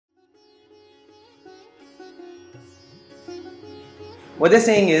What they're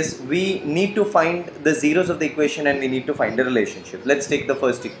saying is we need to find the zeros of the equation and we need to find the relationship. Let's take the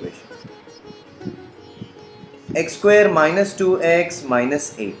first equation. X square minus 2x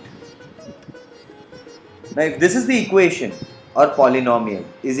minus 8. Now if this is the equation or polynomial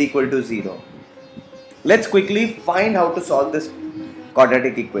is equal to 0, let's quickly find how to solve this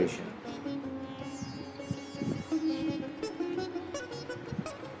quadratic equation.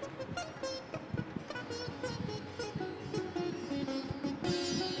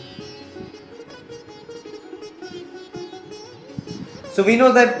 So we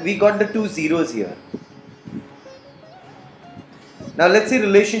know that we got the two zeros here. Now let's see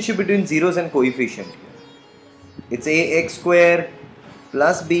relationship between zeros and coefficient here. It's ax square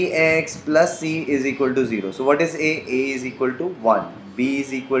plus bx plus c is equal to 0. So what is a? A is equal to 1, b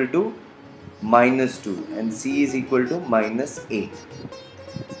is equal to minus 2 and c is equal to minus 8.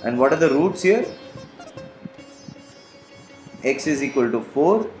 And what are the roots here? X is equal to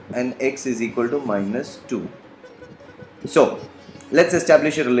 4 and x is equal to minus 2. So let's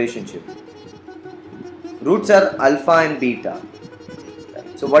establish a relationship. Roots are alpha and beta.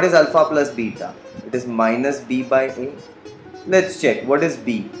 So what is alpha plus beta? It is minus b by a. Let's check. What is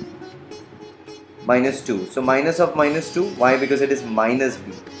b? Minus 2. So minus of minus 2. Why? Because it is minus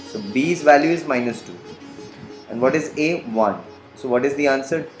b. So b's value is minus 2. And what is a? 1. So what is the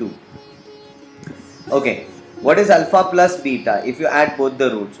answer? 2. Okay. What is alpha plus beta? If you add both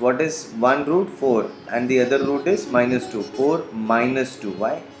the roots, what is one root? 4 and the other root is minus 2. 4 minus 2.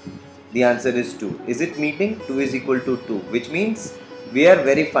 Why? The answer is 2. Is it meeting? 2 is equal to 2, which means we are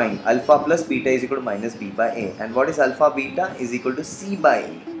verifying alpha plus beta is equal to minus b by a. And what is alpha beta? Is equal to c by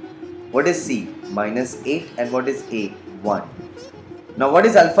a. What is c? Minus 8. And what is a? 1. Now what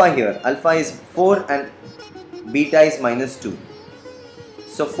is alpha here? Alpha is 4 and beta is minus 2.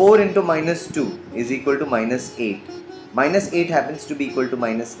 So 4 into minus 2 is equal to minus 8. Minus 8 happens to be equal to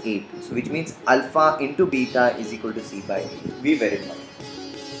minus 8. So which means alpha into beta is equal to c by a. We verify.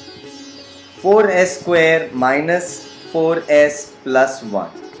 4s square minus 4s plus 1.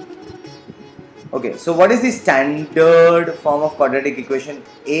 Okay, so what is the standard form of quadratic equation?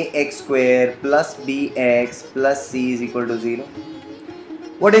 Ax square plus bx plus c is equal to 0.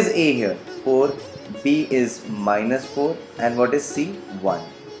 What is a here? 4. B is minus 4 and what is C? 1.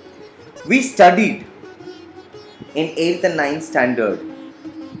 We studied in 8th and 9th standard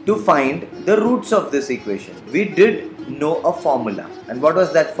to find the roots of this equation. We did know a formula, and what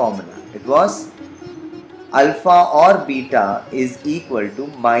was that formula? It was alpha or beta is equal to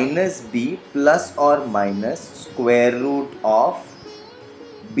minus b plus or minus square root of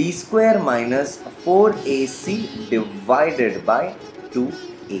b square minus 4ac divided by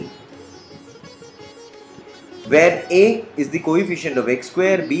 2a. Where a is the coefficient of x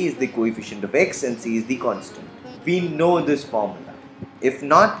square, b is the coefficient of x and c is the constant. We know this formula. If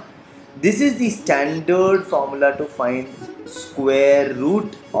not, this is the standard formula to find square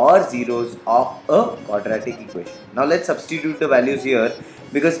root or zeros of a quadratic equation. Now let's substitute the values here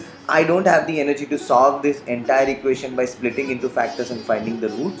because I don't have the energy to solve this entire equation by splitting into factors and finding the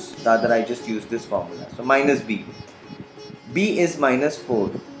roots. Rather, I just use this formula. So minus b. B is minus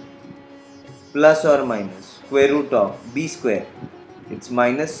 4 plus or minus square root of b square. It's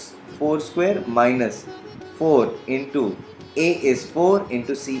minus 4 square minus 4 into a is 4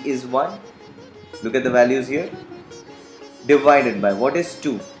 into c is 1. Look at the values here. Divided by what is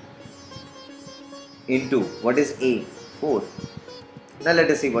 2 into what is a? 4. Now let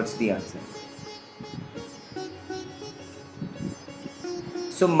us see what's the answer.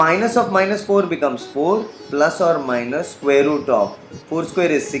 So minus of minus 4 becomes 4 plus or minus square root of 4 square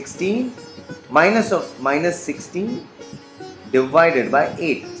is 16 minus of minus 16 divided by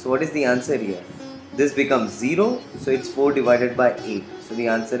 8. So what is the answer here? This becomes 0, so it's 4 divided by 8. So the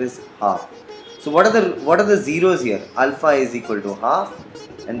answer is half. So what are the zeros here? Alpha is equal to half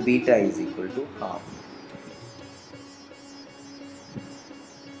and beta is equal to half.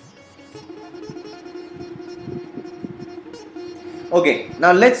 Okay,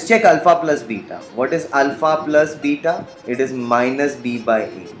 now let's check alpha plus beta. What is alpha plus beta? It is minus b by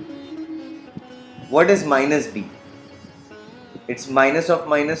a. What is minus b? It's minus of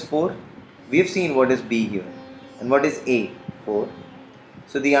minus 4. We have seen what is b here. And what is a? 4.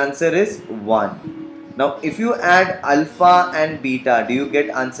 So the answer is 1. Now if you add alpha and beta, do you get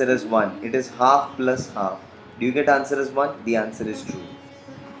answer as 1? It is half plus half. Do you get answer as 1? The answer is true.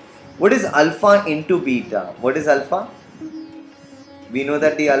 What is alpha into beta? What is alpha? We know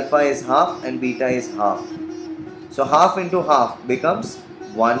that the alpha is half and beta is half. So half into half becomes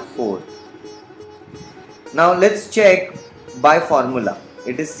 1/4. Now let's check by formula.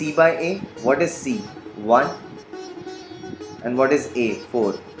 It is c by a. What is c? 1. And what is A?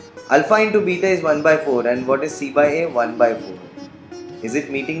 4. Alpha into beta is 1 by 4. And what is C by A? 1 by 4. Is it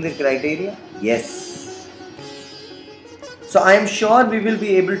meeting the criteria? Yes. So I am sure we will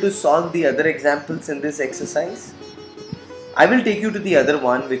be able to solve the other examples in this exercise. I will take you to the other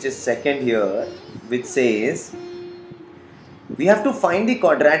one, which is second here, which says we have to find the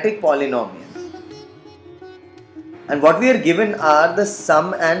quadratic polynomial. And what we are given are the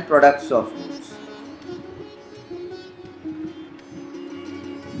sum and products of roots.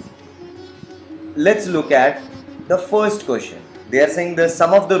 Let's look at the first question. They are saying the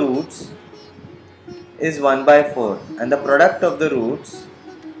sum of the roots is 1 by 4 and the product of the roots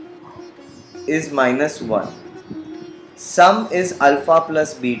is minus 1. Sum is alpha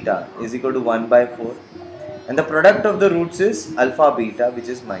plus beta is equal to 1 by 4 and the product of the roots is alpha beta, which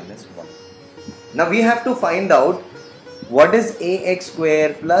is minus 1. Now we have to find out what is ax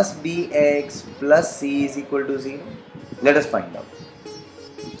square plus bx plus c is equal to 0. Let us find out.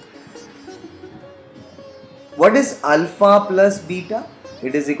 What is alpha plus beta?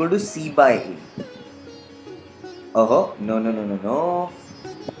 It is equal to c by a. Oh, no.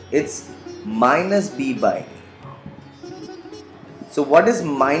 It's minus b by a. So what is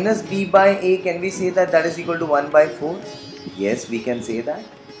minus b by a? Can we say that that is equal to 1 by 4? Yes, we can say that.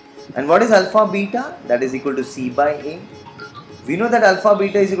 And what is alpha beta? That is equal to c by a. We know that alpha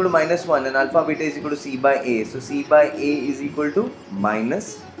beta is equal to minus 1 and alpha beta is equal to c by a. So c by a is equal to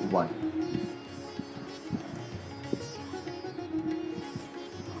minus 1.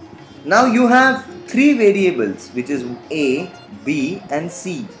 Now you have three variables, which is a, b and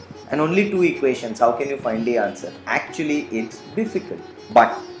c, and only two equations. How can you find the answer? Actually, it's difficult,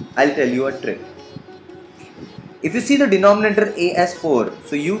 but I'll tell you a trick. If you see the denominator a as 4,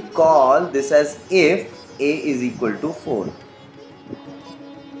 so you call this as if a is equal to 4.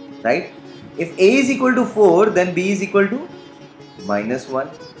 Right? If a is equal to 4, then b is equal to minus 1.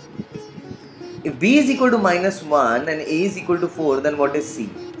 If b is equal to minus 1 and a is equal to 4, then what is c?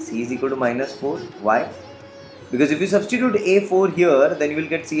 C is equal to minus 4. Why? Because if you substitute a4 here, then you will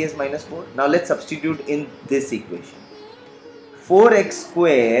get c as minus 4. Now let's substitute in this equation. 4x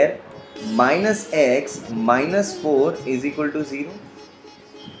square minus x minus 4 is equal to 0.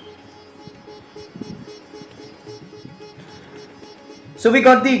 So we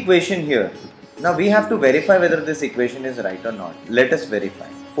got the equation here. Now we have to verify whether this equation is right or not. Let us verify.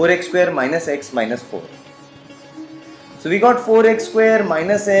 4x square minus x minus 4. So we got 4x square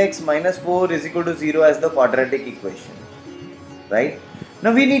minus x minus 4 is equal to 0 as the quadratic equation. Right?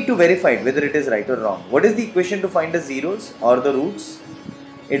 Now we need to verify it whether it is right or wrong. What is the equation to find the zeros or the roots?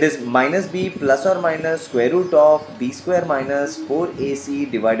 It is minus b plus or minus square root of b square minus 4ac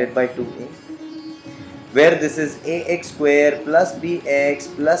divided by 2a. Where this is ax square plus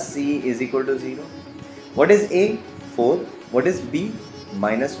bx plus c is equal to 0. What is a? 4. What is b?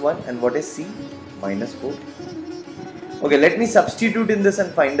 Minus 1. And what is c? Minus 4. Okay, let me substitute in this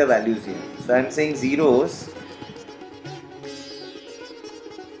and find the values here. So I am saying zeros.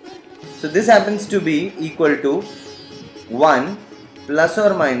 So this happens to be equal to 1 plus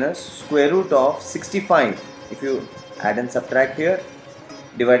or minus square root of 65. If you add and subtract here,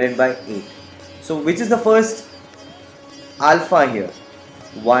 divided by 8. So which is the first alpha here?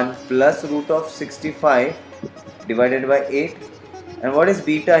 1 plus root of 65 divided by 8. And what is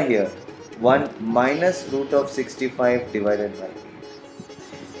beta here? 1 minus root of 65 divided by 8.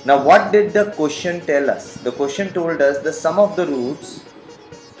 Now what did the question tell us? The question told us the sum of the roots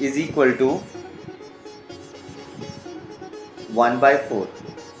is equal to 1 by 4.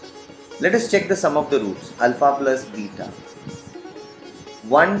 Let us check the sum of the roots. Alpha plus beta.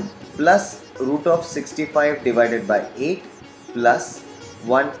 1 plus root of 65 divided by 8 plus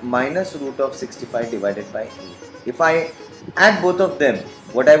 1 minus root of 65 divided by 8. If I add both of them,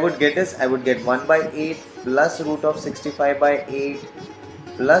 what I would get is I would get 1 by 8 plus root of 65 by 8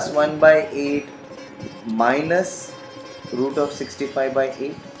 plus 1 by 8 minus root of 65 by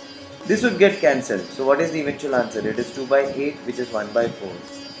 8. This would get cancelled. So what is the eventual answer? It is 2 by 8, which is 1 by 4.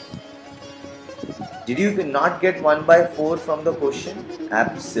 Did you not get 1 by 4 from the question?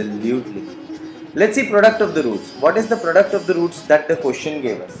 Absolutely. Let's see product of the roots. What is the product of the roots that the question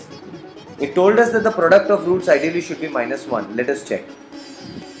gave us? It told us that the product of roots ideally should be minus 1. Let us check.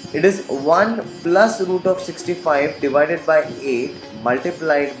 It is 1 plus root of 65 divided by 8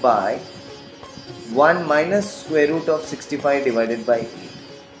 multiplied by 1 minus square root of 65 divided by 8.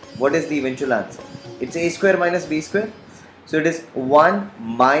 What is the eventual answer? It's a square minus b square. So it is 1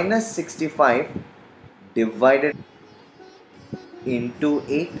 minus 65 divided into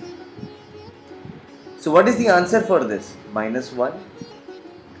 8. So what is the answer for this? Minus 1.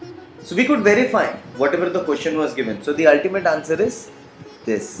 So we could verify whatever the question was given. So the ultimate answer is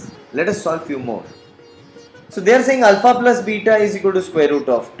this. Let us solve few more. So they are saying alpha plus beta is equal to square root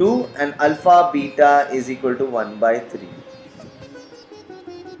of 2 and alpha beta is equal to 1 by 3.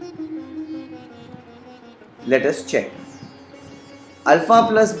 Let us check. Alpha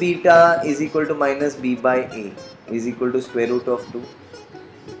plus beta is equal to minus b by a is equal to square root of 2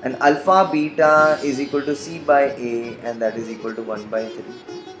 and alpha beta is equal to c by a and that is equal to 1 by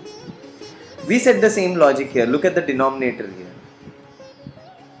 3. We set the same logic here. Look at the denominator here.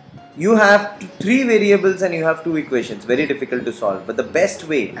 You have 3 variables and you have 2 equations. Very difficult to solve. But the best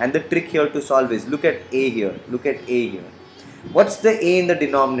way and the trick here to solve is look at a here. Look at a here. What's the a in the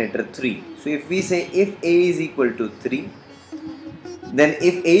denominator? 3. So if we say if a is equal to 3, then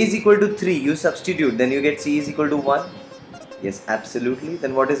if a is equal to 3, you substitute, then you get c is equal to 1. Yes, absolutely.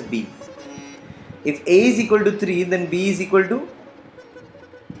 Then what is b? If a is equal to 3, then b is equal to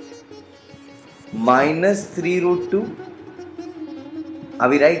minus 3 root 2. Are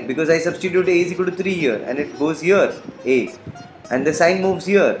we right? Because I substitute a is equal to 3 here and it goes here, a. And the sign moves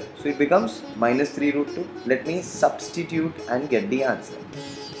here. So it becomes minus 3 root 2. Let me substitute and get the answer.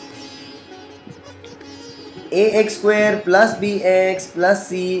 ax square plus bx plus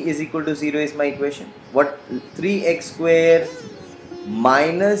c is equal to 0 is my equation. What? 3x square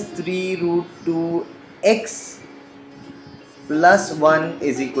minus 3 root 2 x plus 1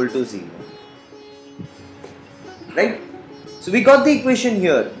 is equal to 0. Right? So we got the equation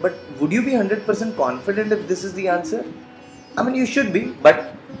here, but would you be 100% confident if this is the answer? I mean, you should be,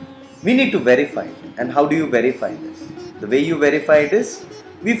 but we need to verify it. And how do you verify this? The way you verify it is,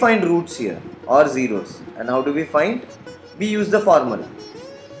 we find roots here or zeros. And how do we find? We use the formula.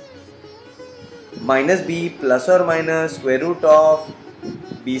 Minus b plus or minus square root of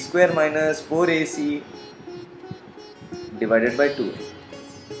b square minus 4ac divided by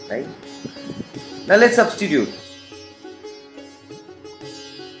 2a. Right? Now let's substitute.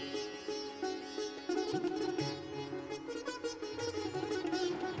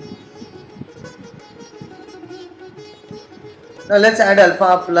 Now let's add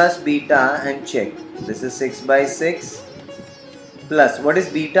alpha plus beta and check. This is 6 by 6 plus what is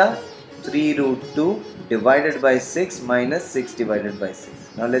beta? 3 root 2 divided by 6 minus 6 divided by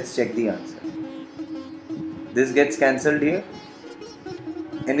 6. Now let's check the answer. This gets cancelled here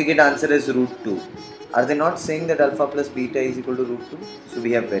and we get answer as root 2. Are they not saying that alpha plus beta is equal to root 2? So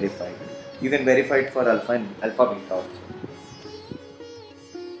we have verified it. You can verify it for alpha and alpha beta also.